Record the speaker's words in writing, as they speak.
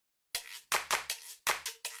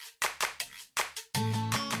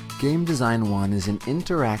Game Design 1 is an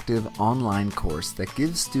interactive online course that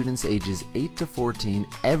gives students ages 8 to 14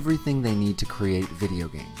 everything they need to create video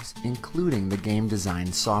games, including the game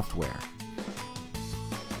design software.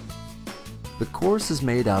 The course is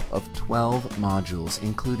made up of 12 modules,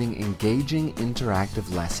 including engaging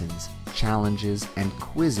interactive lessons, challenges, and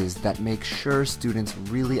quizzes that make sure students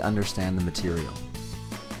really understand the material.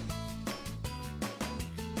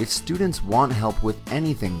 If students want help with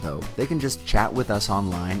anything though, they can just chat with us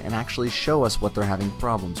online and actually show us what they're having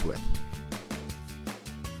problems with.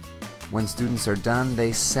 When students are done,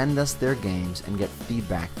 they send us their games and get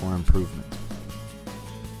feedback for improvement.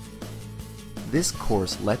 This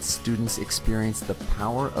course lets students experience the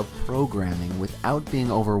power of programming without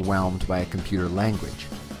being overwhelmed by a computer language.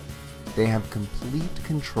 They have complete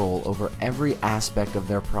control over every aspect of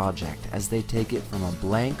their project as they take it from a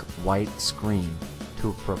blank white screen to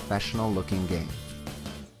a professional-looking game.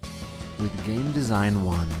 With Game Design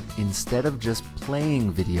 1, instead of just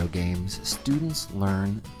playing video games, students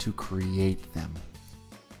learn to create them.